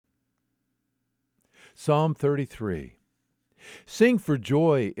Psalm 33. Sing for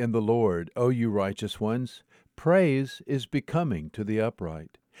joy in the Lord, O you righteous ones. Praise is becoming to the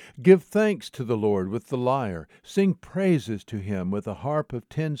upright. Give thanks to the Lord with the lyre. Sing praises to him with a harp of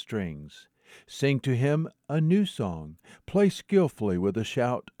 10 strings. Sing to him a new song. Play skillfully with a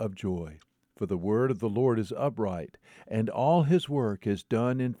shout of joy. For the word of the Lord is upright, and all his work is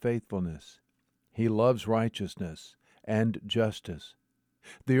done in faithfulness. He loves righteousness and justice.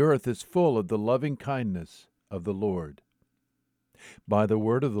 The earth is full of the loving kindness of the Lord. By the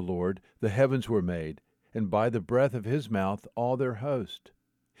word of the Lord the heavens were made, and by the breath of his mouth all their host.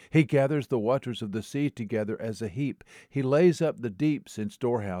 He gathers the waters of the sea together as a heap. He lays up the deeps in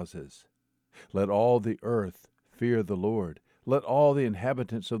storehouses. Let all the earth fear the Lord. Let all the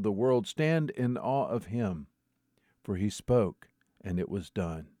inhabitants of the world stand in awe of him. For he spoke, and it was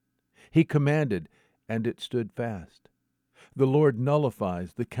done. He commanded, and it stood fast. The Lord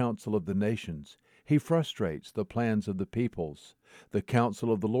nullifies the counsel of the nations. He frustrates the plans of the peoples. The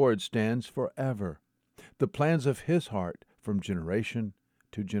counsel of the Lord stands forever, the plans of his heart from generation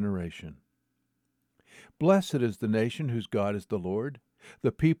to generation. Blessed is the nation whose God is the Lord,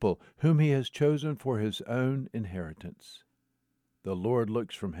 the people whom he has chosen for his own inheritance. The Lord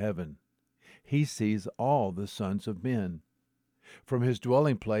looks from heaven. He sees all the sons of men. From his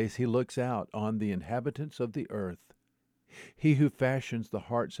dwelling place he looks out on the inhabitants of the earth. He who fashions the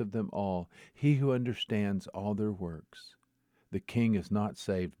hearts of them all, he who understands all their works. The king is not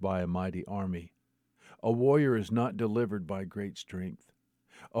saved by a mighty army. A warrior is not delivered by great strength.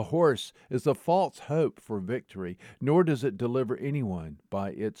 A horse is a false hope for victory, nor does it deliver anyone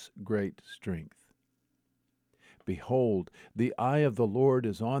by its great strength. Behold, the eye of the Lord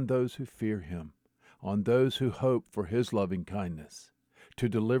is on those who fear him, on those who hope for his loving kindness, to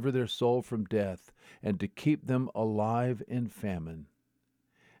deliver their soul from death and to keep them alive in famine.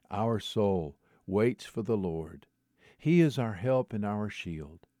 Our soul waits for the Lord. He is our help and our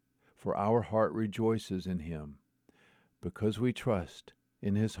shield, for our heart rejoices in him, because we trust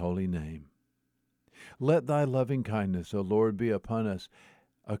in his holy name. Let thy loving kindness, O Lord, be upon us,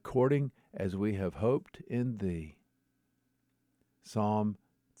 according as we have hoped in thee. Psalm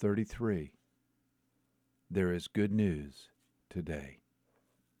 33. There is good news today.